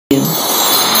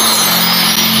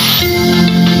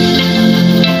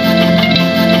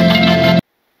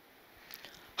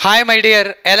Hi my dear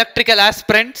electrical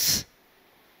aspirants.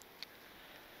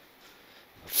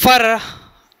 For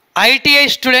ITI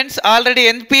students already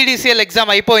NPDCL exam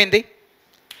అయిపోయింది.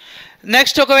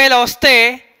 Next ఒకవేళ వస్తే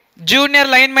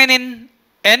junior linemen in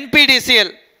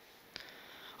NPDCL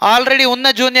already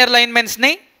ఉన్న junior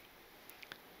లైన్మెన్స్ని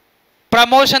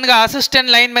ప్రమోషన్గా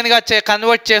assistant లైన్మెన్గా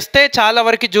convert చేస్తే చాలా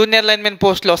వరకు జూనియర్ లైన్మెన్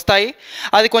పోస్టులు వస్తాయి.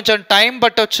 అది కొంచెం టైం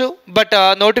పట్టొచ్చు, బట్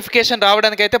నోటిఫికేషన్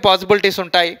రావడానికి అయితే పాసిబిలిటీస్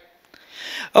ఉంటాయి.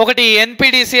 ఒకటి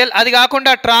NPDCL, అది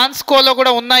కాకుండా ట్రాన్స్కోలో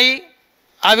కూడా ఉన్నాయి,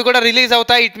 అవి కూడా రిలీజ్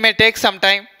అవుతాయి. It may take some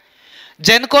time.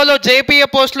 జెన్కోలో JPA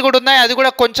పోస్టులు కూడా ఉన్నాయి, అది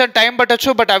కూడా కొంచెం టైం పట్టొచ్చు,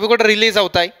 బట్ అవి కూడా రిలీజ్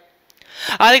అవుతాయి.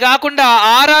 అది కాకుండా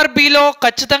RRBలో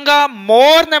ఖచ్చితంగా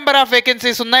మోర్ నెంబర్ ఆఫ్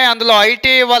వేకెన్సీస్ ఉన్నాయి, అందులో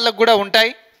ITI వాళ్ళకు కూడా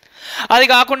ఉంటాయి. అది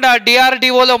కాకుండా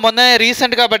DRDOలో మొన్ననే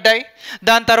రీసెంట్గా పడ్డాయి.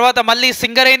 దాని తర్వాత మళ్ళీ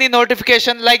సింగరేణి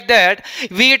నోటిఫికేషన్, లైక్ దట్.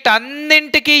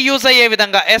 వీటన్నింటికీ యూజ్ అయ్యే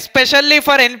విధంగా, especially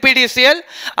for NPDCL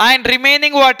and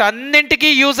remaining వాటన్నింటికీ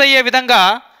use అయ్యే విధంగా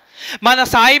మన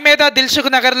సాయిమేధ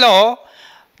దిల్సుఖ్నగర్లో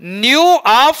న్యూ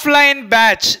ఆఫ్లైన్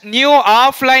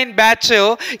బ్యాచ్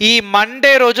ఈ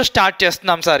మండే రోజు స్టార్ట్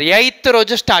చేస్తున్నాం సార్. 8th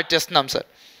రోజు స్టార్ట్ చేస్తున్నాం sir.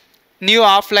 New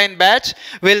offline batch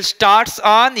will starts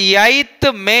on 8th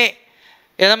May.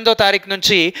 8వ తారీఖు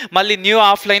నుంచి మళ్ళీ న్యూ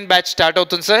ఆఫ్లైన్ బ్యాచ్ స్టార్ట్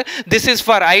అవుతుంది sir. This is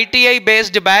for ITI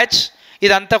based batch.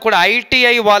 ఇదంతా కూడా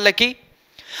ITI వాళ్ళకి.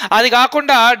 అది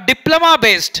కాకుండా diploma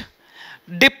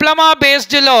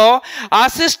బేస్డ్లో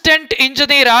assistant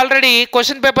engineer already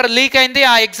question paper leak అయింది,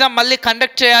 ఆ ఎగ్జామ్ మళ్ళీ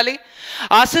కండక్ట్ చేయాలి.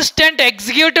 అసిస్టెంట్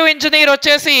ఎగ్జిక్యూటివ్ ఇంజనీర్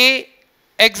వచ్చేసి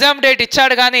ఎగ్జామ్ డేట్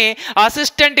ఇచ్చాడు, కానీ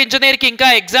అసిస్టెంట్ ఇంజనీర్కి ఇంకా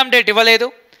ఎగ్జామ్ డేట్ ఇవ్వలేదు.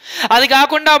 అది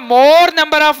కాకుండా more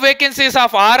number of vacancies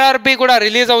of RRB కూడా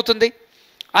రిలీజ్ అవుతుంది.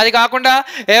 అది కాకుండా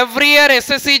ఎవ్రీ ఇయర్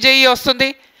SSC JE వస్తుంది.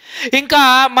 ఇంకా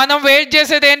మనం వెయిట్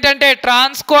చేసేది ఏంటంటే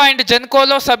ట్రాన్స్కో అండ్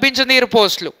జెన్కోలో సబ్ ఇంజనీర్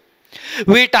పోస్టులు.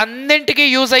 వీటన్నింటికి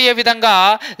యూజ్ అయ్యే విధంగా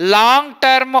long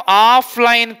term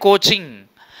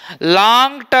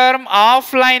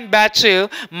offline batch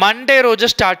Monday రోజు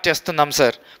స్టార్ట్ చేస్తున్నాం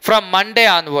సార్. From Monday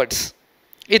onwards.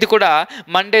 ఇది కూడా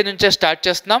మండే నుంచే స్టార్ట్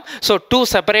చేస్తున్నాం. So 2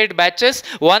 separate batches,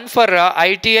 1 for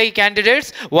ITI candidates,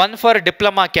 1 for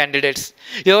diploma candidates.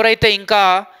 ఎవరైతే ఇంకా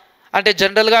అంటే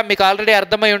జనరల్గా మీకు ఆల్రెడీ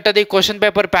అర్థమై ఉంటుంది, క్వశ్చన్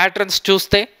పేపర్ ప్యాటర్న్స్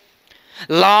చూస్తే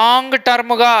లాంగ్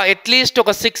టర్మ్గా అట్లీస్ట్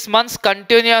ఒక 6 months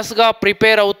కంటిన్యూస్గా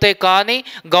ప్రిపేర్ అవుతే కానీ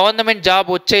గవర్నమెంట్ జాబ్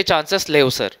వచ్చే ఛాన్సెస్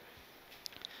లేవు సార్.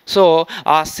 సో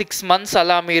ఆ 6 months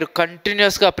అలా మీరు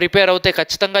కంటిన్యూస్గా ప్రిపేర్ అవుతే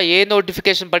ఖచ్చితంగా ఏ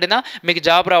నోటిఫికేషన్ పడినా మీకు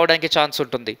జాబ్ రావడానికి ఛాన్స్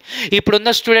ఉంటుంది. ఇప్పుడున్న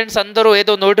స్టూడెంట్స్ అందరూ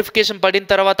ఏదో నోటిఫికేషన్ పడిన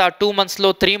తర్వాత ఆ 2 monthsలో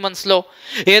 3 monthsలో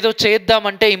ఏదో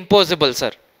చేద్దామంటే impossible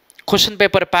sir. Question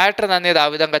paper pattern అనేది ఆ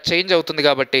విధంగా చేంజ్ అవుతుంది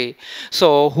కాబట్టి, so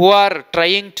who are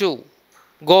trying to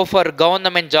go for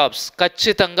government jobs,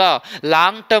 ఖచ్చితంగా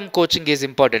long term coaching is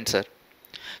important sir.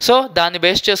 So దాన్ని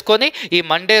బేస్ చేసుకొని ఈ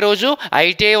మండే రోజు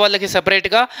ITI వాళ్ళకి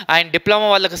సపరేట్గా అండ్ డిప్లొమా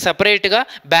వాళ్ళకి సపరేట్గా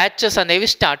బ్యాచెస్ అనేవి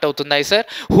స్టార్ట్ అవుతున్నాయి సార్.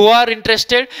 హూ ఆర్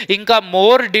ఇంట్రెస్టెడ్, ఇంకా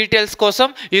మోర్ డీటెయిల్స్ కోసం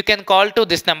you can call to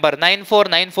this number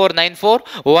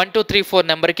 9494941234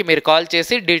 నెంబర్కి మీరు కాల్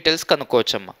చేసి details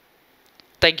కనుక్కోవచ్చమ్మా.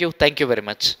 Thank you very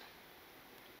much.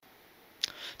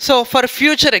 So for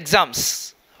future exams,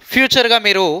 ఫ్యూచర్గా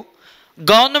మీరు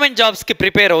గవర్నమెంట్ జాబ్స్కి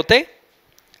ప్రిపేర్ అవుతే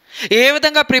ఏ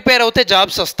విధంగా ప్రిపేర్ అవుతే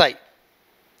జాబ్స్ వస్తాయి?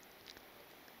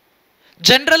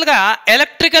 జనరల్గా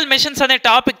ఎలక్ట్రికల్ మెషిన్స్ అనే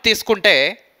టాపిక్ తీసుకుంటే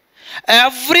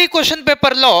ఎవ్రీ క్వశ్చన్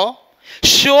పేపర్లో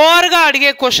షూర్గా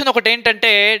అడిగే క్వశ్చన్ ఒకటి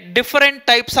ఏంటంటే different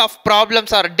types of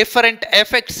problems are different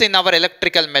effects in our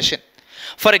electrical machine.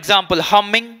 For example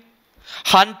humming,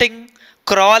 hunting,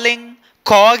 crawling,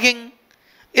 కాగింగ్.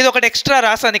 ఇది ఒకటి ఎక్స్ట్రా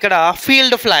రాసాను ఇక్కడ,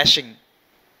 ఫీల్డ్ ఫ్లాషింగ్.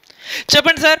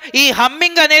 చెప్పండి సార్, ఈ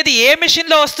హమ్మింగ్ అనేది ఏ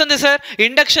మెషిన్లో వస్తుంది sir?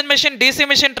 Induction machine, DC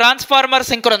machine, transformer,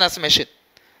 synchronous machine,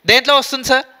 దేంట్లో వస్తుంది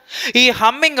సార్? ఈ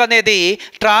హమ్మింగ్ అనేది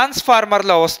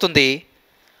ట్రాన్స్ఫార్మర్లో వస్తుంది.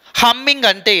 హమ్మింగ్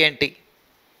అంటే ఏంటి?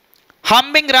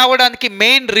 హమ్మింగ్ రావడానికి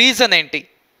మెయిన్ రీజన్ ఏంటి?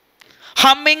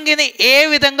 హమ్మింగ్ని ఏ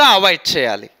విధంగా అవాయిడ్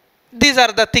చేయాలి? These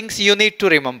are the things you need to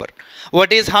remember.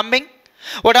 What is humming?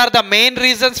 What are the main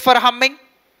reasons for humming?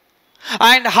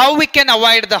 And how we can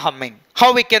avoid the humming,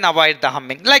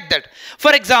 like that.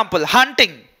 For example,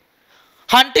 hunting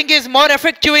is more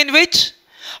effective in which?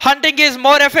 Hunting is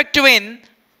more effective in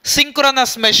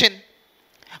synchronous machine.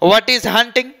 What is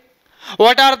hunting?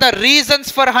 What are the reasons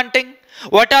for hunting?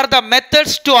 What are the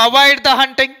methods to avoid the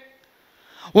hunting?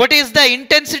 What is the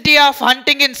intensity of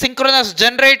hunting in synchronous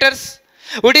generators?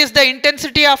 What is the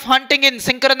intensity of hunting in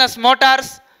synchronous motors?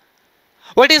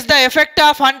 What is the effect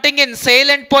of hunting in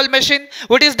silent pole machine?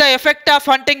 What is the effect of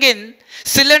hunting in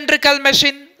cylindrical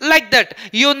machine? Like that.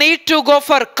 You need to go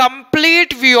for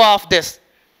complete view of this.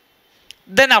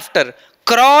 Then after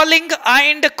crawling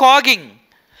and cogging.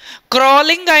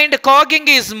 Crawling and cogging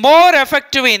is more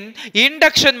effective in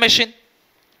induction machine.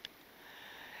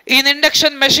 In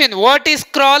induction machine, what is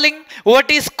crawling? What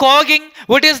is cogging?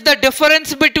 What is the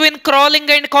difference between crawling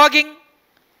and cogging?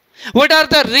 What are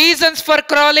the reasons for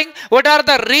crawling? What are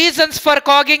the reasons for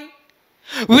cogging?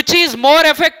 Which is more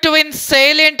effective in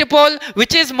salient pole?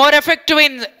 Which is more effective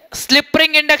in slip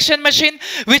ring induction machine?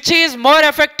 Which is more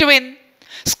effective in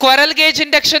squirrel cage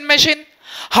induction machine?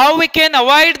 How we can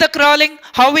avoid the crawling?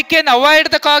 How we can avoid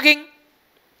the cogging?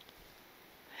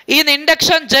 In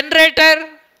induction generator,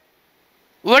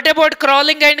 what about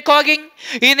crawling and cogging?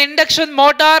 In induction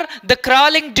motor, the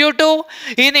crawling due to.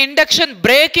 In induction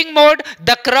braking mode,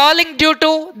 the crawling due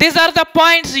to. These are the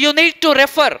points you need to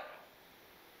refer.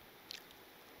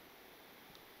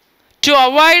 To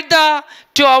avoid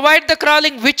the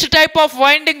crawling, which type of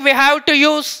winding we have to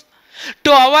use?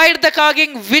 To avoid the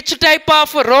cogging, which type of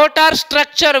rotor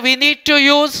structure we need to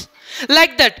use?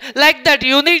 Like that,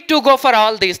 you need to go for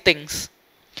all these things.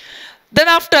 Then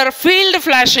after field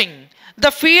flashing,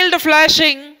 the field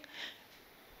flashing,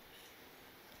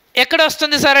 ఎక్కడ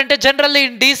వస్తుంది sir అంటే generally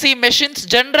in DC machines,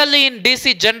 generally in DC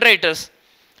generators.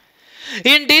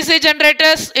 In DC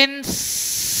generators,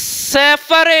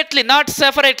 not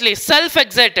separately,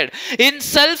 self-excited. In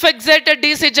self-excited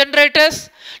DC generators,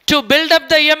 to build up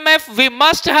the EMF, we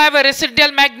must have a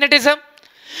residual magnetism.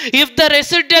 If the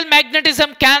residual magnetism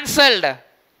cancelled,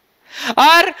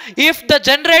 or if the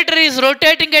generator is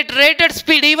rotating at rated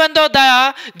speed, even though the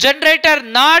generator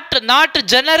not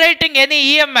generating any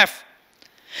EMF,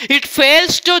 it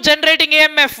fails to generating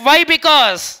EMF. Why?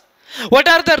 Because what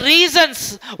are the reasons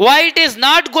why it is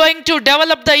not going to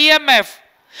develop the EMF?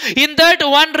 In that,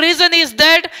 one reason is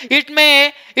that it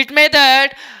may that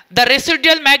the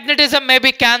residual magnetism may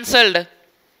be cancelled.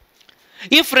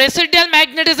 If residual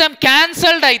magnetism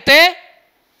cancelled అయితే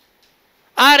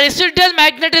ఆ residual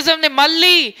మ్యాగ్నెటిజంని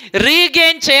మళ్ళీ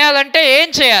regain చేయాలంటే ఏం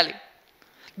చేయాలి?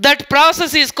 That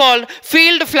process is called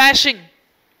field flashing.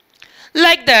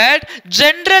 Like that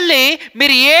generally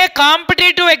మీరు ఏ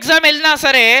competitive exam వెళ్ళినా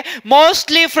సరే,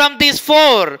 mostly from these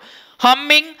 4,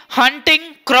 humming, hunting,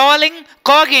 crawling,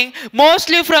 cogging,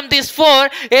 mostly from these 4,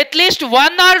 at least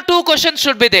 1 or 2 questions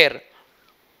should be there.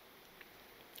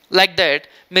 Like that,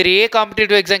 మీరు ఏ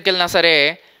competitive ఎగ్జామ్కి వెళ్ళినా సరే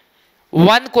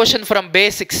 1 question from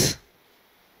basics,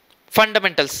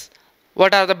 fundamentals,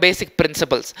 what are the basic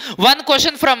principles, 1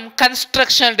 question from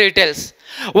constructional details,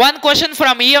 1 question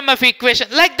from EMF equation.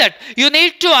 Like that, you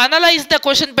need to analyze the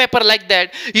question paper. Like that,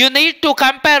 you need to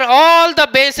compare all the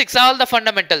basics, all the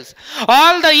fundamentals,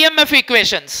 all the EMF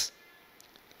equations.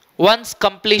 Once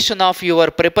completion of your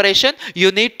preparation,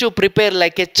 you need to prepare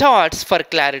like a charts for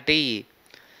clarity.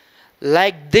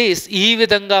 Like this, ఈ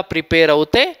విధంగా prepare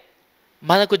అవుతే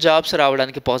మనకు jobs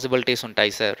రావడానికి possibilities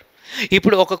ఉంటాయి sir.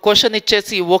 ఇప్పుడు ఒక question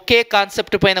ఇచ్చేసి ఒకే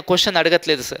concept పైన క్వశ్చన్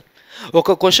అడగట్లేదు సార్.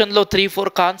 ఒక క్వశ్చన్లో 3-4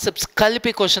 కాన్సెప్ట్స్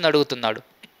కలిపి క్వశ్చన్ అడుగుతున్నాడు.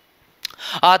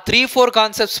 ఆ 3-4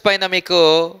 కాన్సెప్ట్స్ పైన మీకు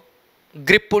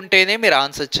గ్రిప్ ఉంటేనే మీరు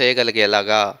ఆన్సర్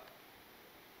చేయగలిగేలాగా.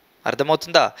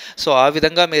 అర్థమవుతుందా? సో ఆ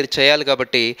విధంగా మీరు చేయాలి.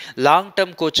 కాబట్టి long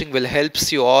term coaching will helps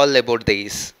you all about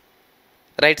these.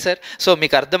 Right sir? So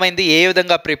మీకు అర్థమైంది ఏ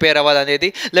విధంగా ప్రిపేర్ అవ్వాలనేది.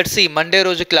 లెట్స్ సీ, మండే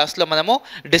రోజు క్లాస్లో మనము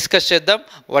డిస్కస్ చేద్దాం.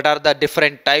 What are the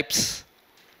different types,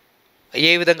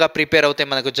 ఏ విధంగా ప్రిపేర్ అవుతే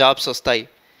మనకు జాబ్స్ వస్తాయి,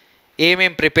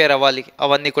 ఏమేం ప్రిపేర్ అవ్వాలి,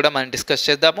 అవన్నీ కూడా మనం డిస్కస్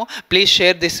చేద్దాము. Please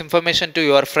share this information to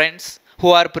your friends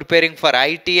who are preparing for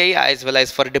ITI as well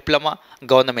as for diploma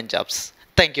government jobs.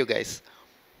 Thank you guys.